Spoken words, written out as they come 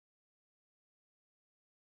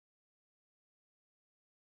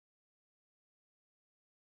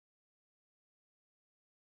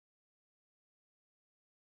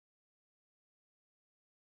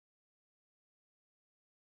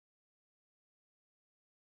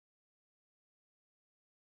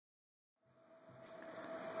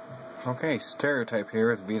Okay, Stereotype here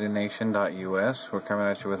with VitaNation.us. We're coming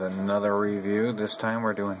at you with another review. This time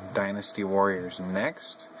we're doing Dynasty Warriors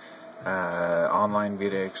next. Online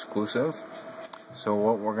Vita exclusive. So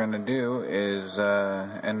what we're going to do is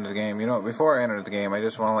enter the game. You know, before I enter the game, I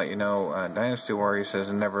just want to let you know Dynasty Warriors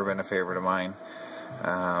has never been a favorite of mine.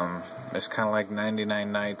 It's kind of like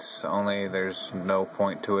 99 Nights, only there's no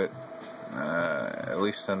point to it, at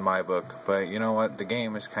least in my book. But you know what? The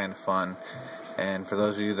game is kind of fun. And for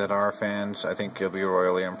those of you that are fans, I think you'll be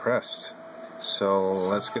royally impressed. So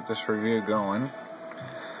let's get this review going.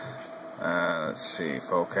 Let's see,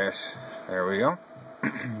 focus. There we go.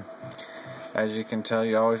 As you can tell,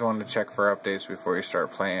 you always want to check for updates before you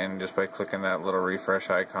start playing, just by clicking that little refresh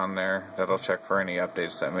icon there. That'll check for any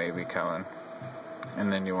updates that may be coming.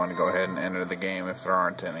 And then you want to go ahead and enter the game if there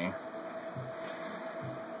aren't any.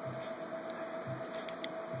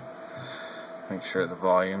 Make sure the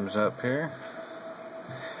volume's up here.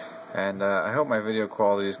 And I hope my video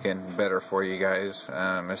quality is getting better for you guys.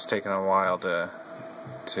 It's taken a while to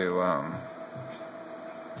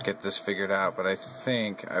get this figured out, but I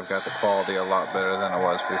think I've got the quality a lot better than it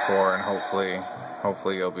was before, and hopefully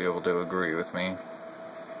you'll be able to agree with me.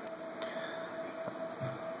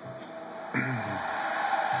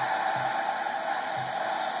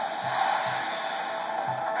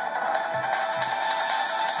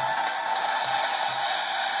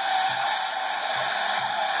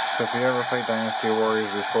 So if you ever played Dynasty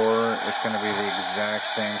Warriors before, it's going to be the exact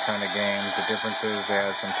same kind of game. The difference is they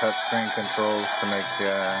have some touchscreen controls to make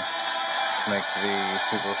the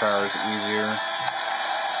superpowers easier.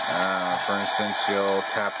 For instance, you'll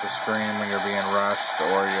tap the screen when you're being rushed,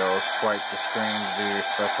 or you'll swipe the screen to do your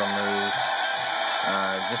special moves.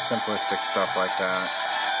 Just simplistic stuff like that.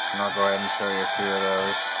 And I'll go ahead and show you a few of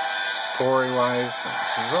those. Story-wise,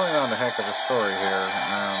 there's really not a heck of a story here.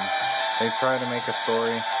 They try to make a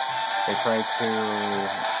story. They try to,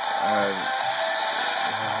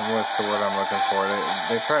 what's the word I'm looking for?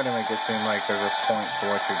 They try to make it seem like there's a point to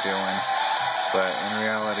what you're doing, but in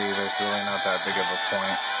reality, there's really not that big of a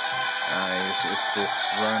point. It's just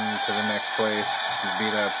run to the next place,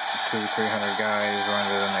 beat up 200-300 guys, run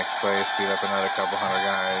to the next place, beat up another couple hundred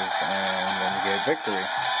guys, and then you get victory.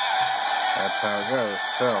 That's how it goes.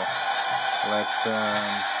 So, let's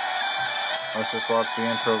just watch the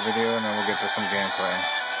intro video, and then we'll get to some gameplay.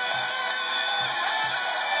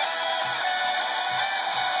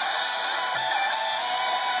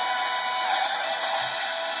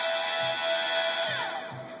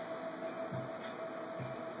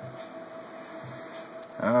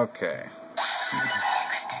 Okay.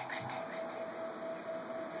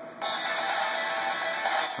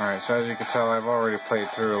 Alright, so as you can tell, I've already played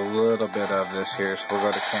through a little bit of this here, so we'll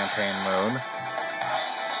go to campaign mode.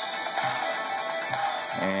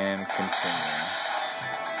 And continue.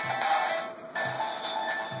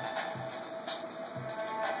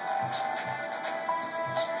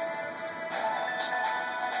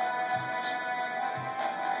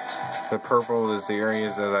 The purple is the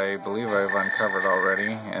areas that I believe I've uncovered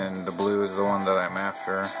already, and the blue is the one that I'm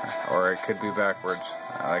after, or it could be backwards.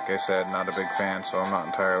 Like I said, not a big fan, so I'm not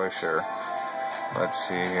entirely sure. Let's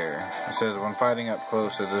see here. It says, when fighting up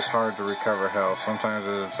close, it is hard to recover health. Sometimes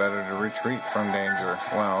it is better to retreat from danger.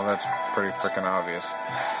 Well, that's pretty freaking obvious.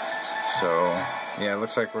 So, yeah, it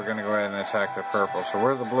looks like we're going to go ahead and attack the purple. So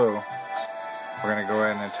we're the blue. We're going to go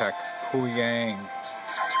ahead and attack Puyang,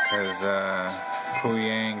 because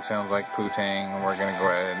Puyang sounds like Putang, and we're going to go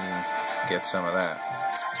ahead and get some of that.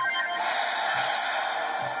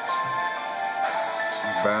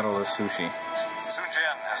 Battle of Sushi.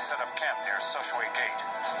 Has set up camp near Sushui Gate.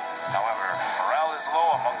 However, morale is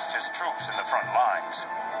low amongst his troops in the front lines.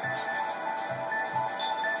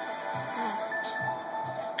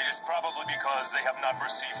 It is probably because they have not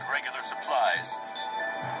received regular supplies.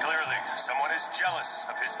 Clearly, someone is jealous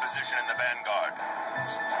of his position in the vanguard.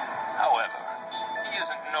 However, he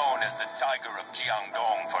isn't known as the Tiger of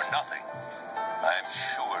Jiangdong for nothing. I'm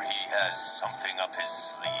sure he has something up his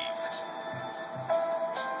sleeve.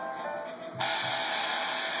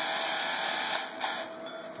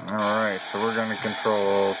 Alright, so we're going to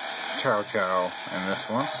control Chow Chow in this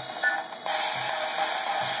one.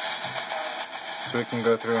 So we can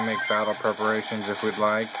go through and make battle preparations if we'd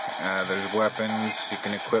like. There's weapons, you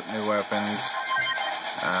can equip new weapons.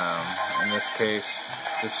 In this case,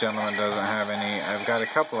 this gentleman doesn't have any. I've got a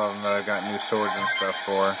couple of them that I've got new swords and stuff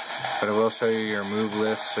for, but it will show you your move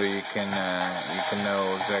list so you can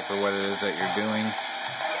know exactly what it is that you're doing.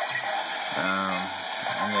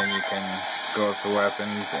 And then you can go up to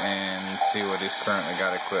weapons and see what he's currently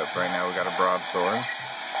got equipped. Right now we got a broadsword.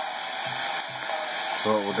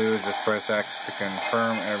 So what we'll do is just press X to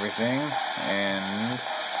confirm everything and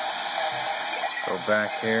go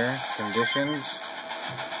back here, conditions,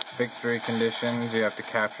 victory conditions. You have to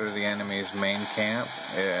capture the enemy's main camp.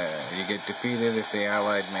 You get defeated if the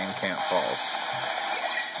allied main camp falls.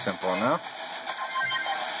 Simple enough.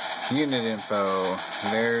 Unit info.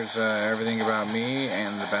 There's everything about me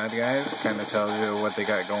and the bad guys. Kind of tells you what they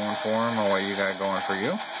got going for them or what you got going for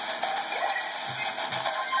you.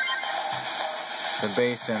 The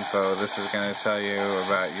base info. This is going to tell you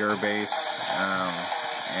about your base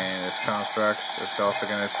and its constructs. It's also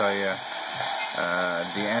going to tell you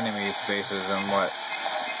the enemy's bases and what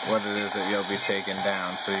it is that you'll be taking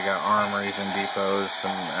down. So you got armories and depots,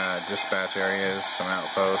 some dispatch areas, some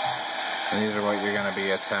outposts. And these are what you're going to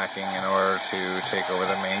be attacking in order to take over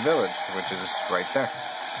the main village, which is right there.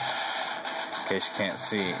 In case you can't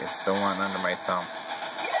see, it's the one under my thumb.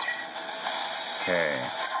 Okay.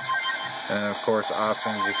 And of course,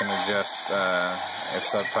 options you can adjust if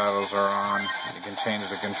subtitles are on. You can change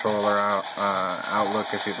the controller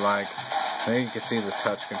outlook if you'd like. There you can see the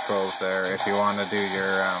touch controls there. If you want to do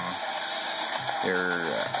your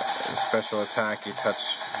special attack, you touch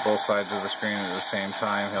both sides of the screen at the same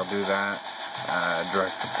time. He'll do that.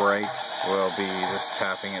 Direct break will be just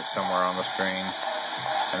tapping it somewhere on the screen.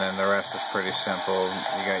 And then the rest is pretty simple.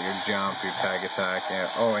 You got your jump, your tag attack.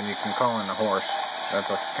 Oh, and you can call in the horse. That's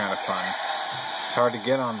kind of fun. It's hard to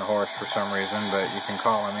get on the horse for some reason, but you can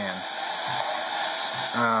call him in.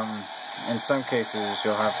 In some cases,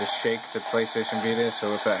 you'll have to shake the PlayStation Vita,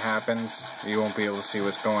 so if that happens, you won't be able to see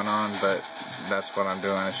what's going on, but that's what I'm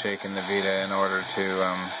doing, is shaking the Vita in order to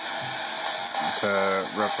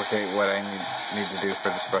replicate what I need to do for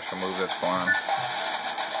the special move that's going on.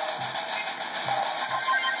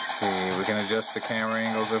 See, we can adjust the camera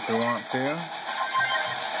angles if we want to.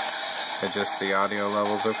 Adjust the audio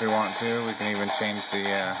levels if we want to. We can even change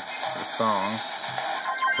the song.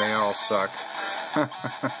 They all suck.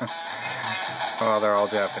 Well, they're all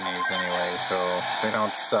Japanese anyway, so they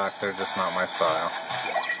don't suck, they're just not my style.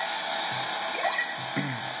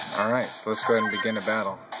 Alright, so let's go ahead and begin a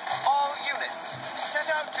battle. All units, set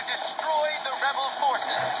out to destroy the rebel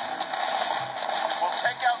forces. We'll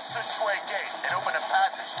take out Sishui Gate and open a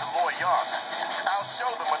passage to Luoyang. I'll show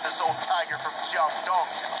them what this old tiger from Jiangdong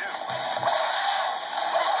can do.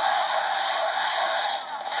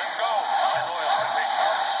 Let's go, my loyal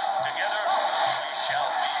compatriots. Together, we shall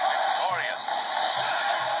be victorious.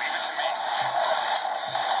 Leave it to me.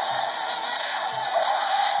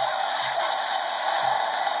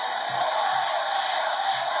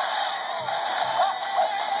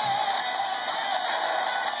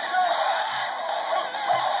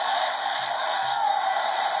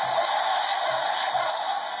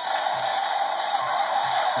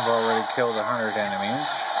 I've already killed 100 enemies.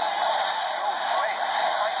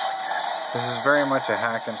 This is very much a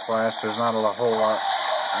hack and slash. There's not a whole lot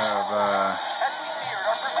of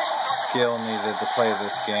skill needed to play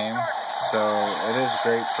this game. So it is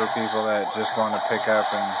great for people that just want to pick up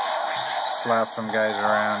and slap some guys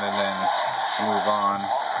around and then move on.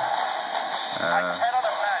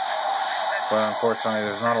 But unfortunately,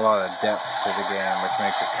 there's not a lot of depth to the game, which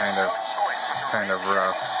makes it kind of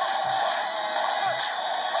rough.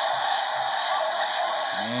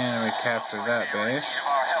 And we captured that base.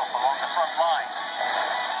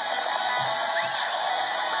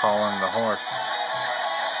 Call in the horse.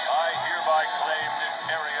 I hereby claim this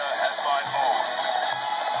area as my own.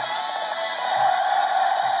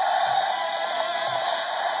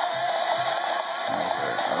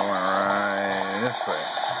 I went right this way.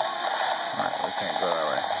 Alright, we can't go that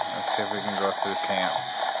way. Let's see if we can go through camp.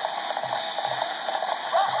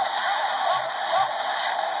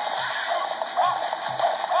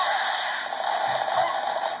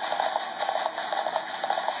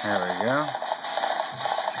 There we go.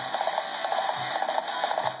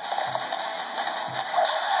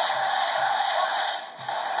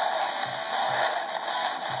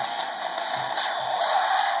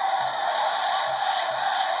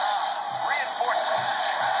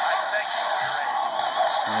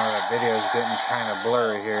 The video's getting kind of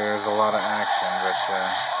blurry here. There's a lot of action, but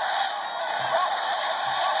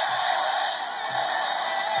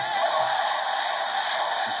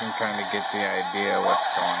you can kind of get the idea of what's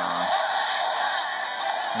going on.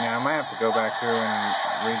 Yeah, I might have to go back through and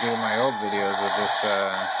redo my old videos with this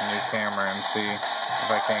new camera and see if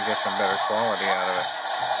I can't get some better quality out of it.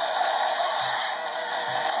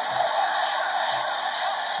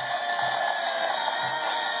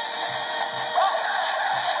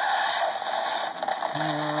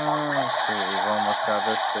 Let's see, we've almost got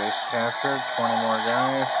this base captured. 20 more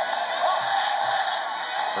guys.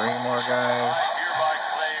 3 more guys. I hereby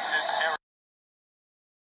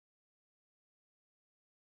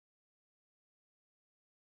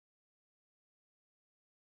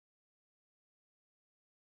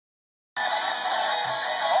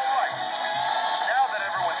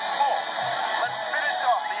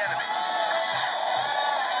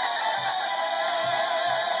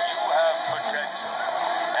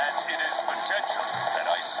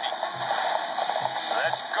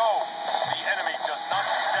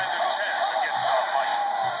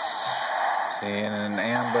In an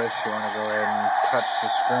ambush, you want to go ahead and touch the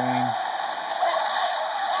screen.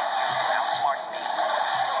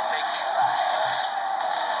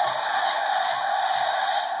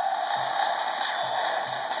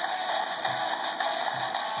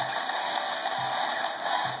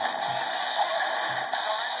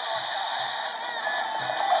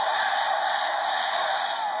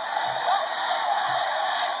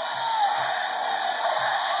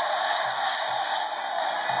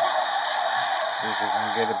 See if we can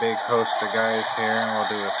get a big host of guys here, and we'll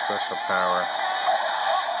do a special power.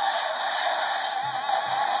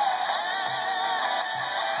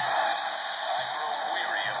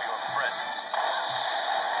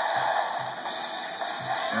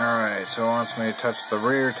 Alright, so it wants me to touch the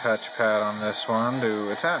rear touchpad on this one to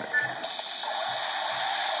attack.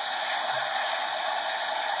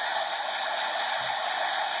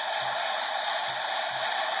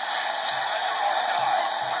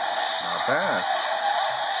 Not bad.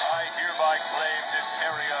 I hereby claim this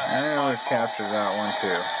area as And my we've captured that one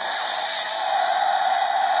too.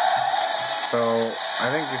 So,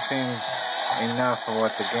 I think you've seen enough of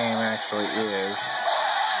what the game actually is.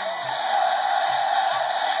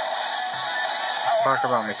 Let's talk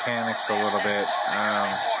about mechanics a little bit.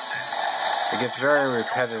 It gets very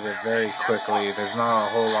repetitive very quickly. There's not a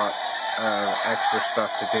whole lot of extra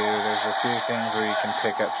stuff to do. There's a few things where you can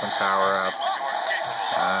pick up some power-ups.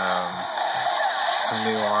 Some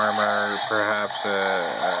new armor, perhaps a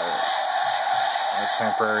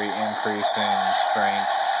temporary increase in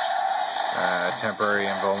strength, temporary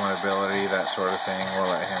invulnerability, that sort of thing. We'll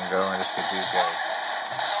let him go and just get these guys.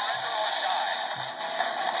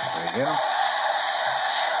 Did we get him?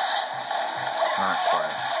 Not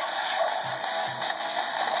quite.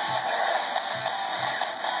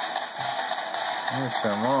 Here's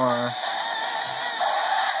some more.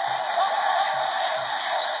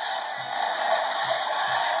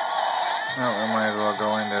 Well, we might as well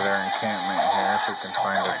go into their encampment here if we can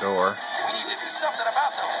find a door. We need to do something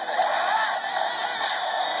about those things.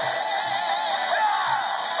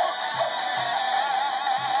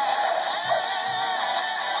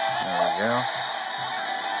 There we go.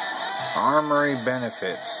 Armory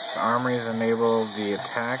benefits. Armories enable the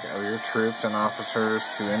attack of your troops and officers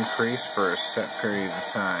to increase for a set period of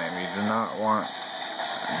time. You do not want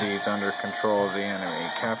these under control of the enemy.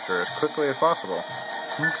 Capture as quickly as possible.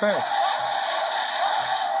 Okay.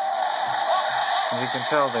 As you can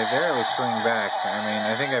tell, they barely swing back. I mean,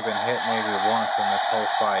 I think I've been hit maybe once in this whole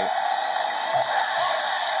fight.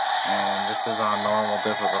 And this is on normal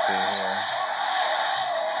difficulty here.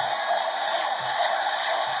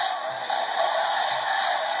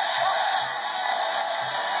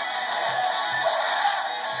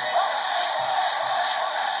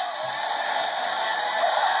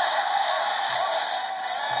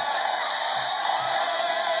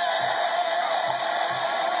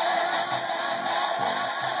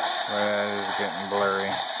 That is getting blurry.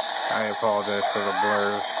 I apologize for the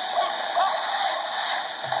blurs.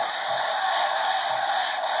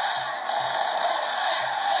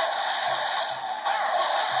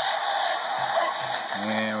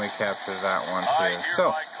 And we captured that one too.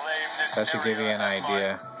 So, that should give you an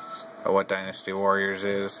idea of what Dynasty Warriors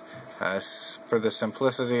is. For the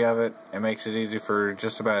simplicity of it, it makes it easy for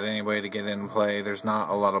just about anybody to get in and play. There's not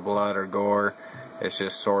a lot of blood or gore. It's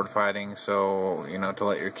just sword fighting, so, you know, to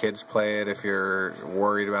let your kids play it if you're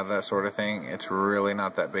worried about that sort of thing, it's really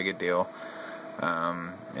not that big a deal.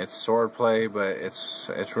 It's sword play, but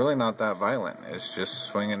it's really not that violent. It's just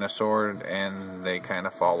swinging a sword and they kind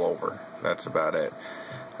of fall over. That's about it.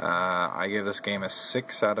 I give this game a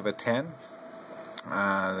 6 out of 10.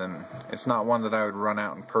 It's not one that I would run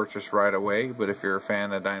out and purchase right away, but if you're a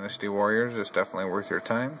fan of Dynasty Warriors, it's definitely worth your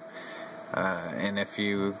time. And if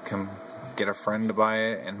you can get a friend to buy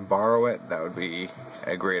it and borrow it, that would be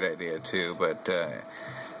a great idea too. But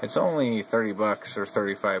it's only 30 bucks or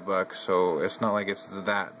 35 bucks, so it's not like it's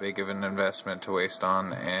that big of an investment to waste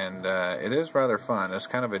on, and it is rather fun. It's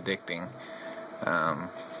kind of addicting.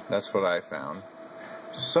 That's what I found.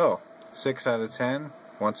 So, 6 out of 10.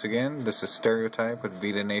 Once again, this is Stereotype with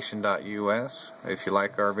VitaNation.us. If you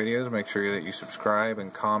like our videos, make sure that you subscribe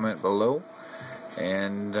and comment below,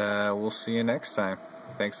 and we'll see you next time.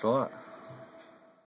 Thanks a lot.